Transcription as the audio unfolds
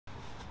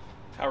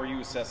How are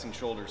you assessing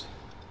shoulders?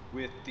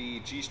 With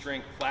the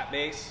gStrength flat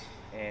base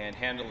and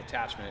handle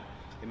attachment,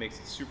 it makes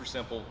it super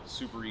simple,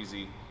 super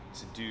easy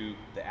to do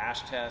the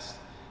ash test,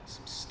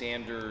 some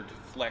standard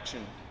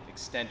flexion,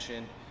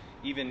 extension,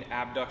 even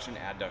abduction,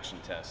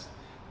 adduction test.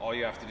 All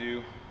you have to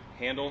do,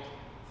 handle,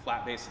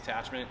 flat base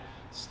attachment,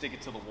 stick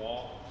it to the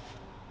wall,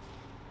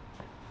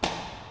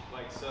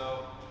 like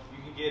so.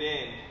 You can get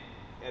in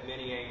at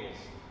many angles.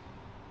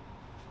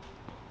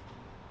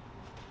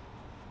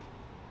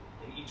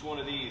 And each one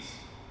of these,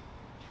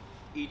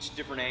 each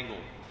different angle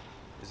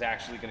is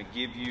actually going to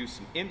give you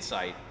some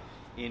insight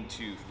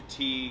into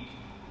fatigue,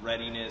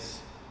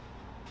 readiness,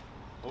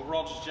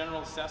 overall just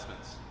general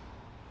assessments.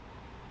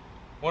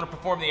 Want to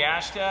perform the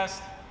ash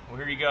test? Well,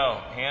 here you go.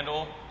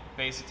 Handle,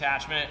 base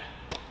attachment,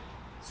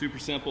 super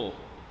simple.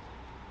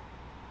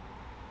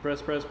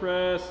 Press, press,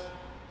 press.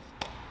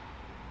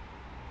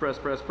 Press,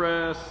 press,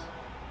 press.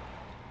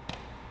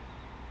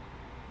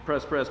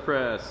 Press, press,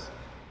 press.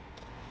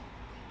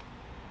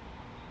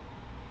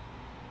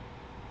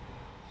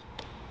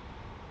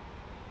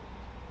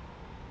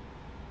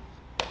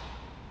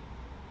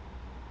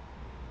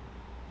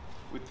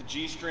 With the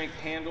gStrength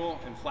handle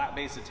and flat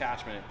base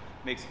attachment,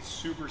 makes it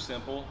super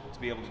simple to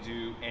be able to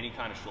do any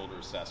kind of shoulder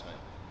assessment.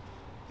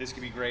 This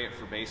could be great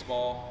for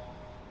baseball,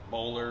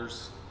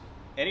 bowlers,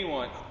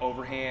 anyone,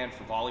 overhand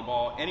for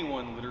volleyball,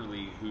 anyone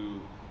literally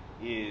who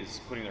is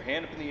putting their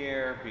hand up in the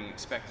air, being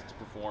expected to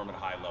perform at a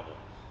high level.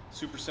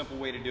 Super simple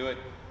way to do it,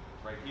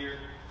 right here.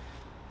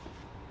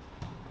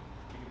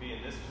 You can be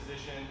in this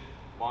position,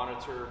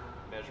 monitor,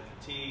 measure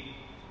fatigue,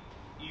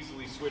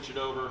 easily switch it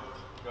over,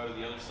 go to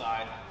the other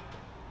side,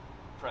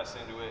 press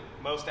into it.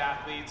 Most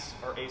athletes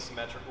are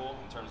asymmetrical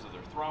in terms of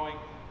their throwing.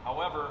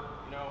 However,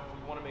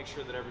 we want to make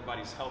sure that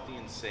everybody's healthy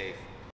and safe.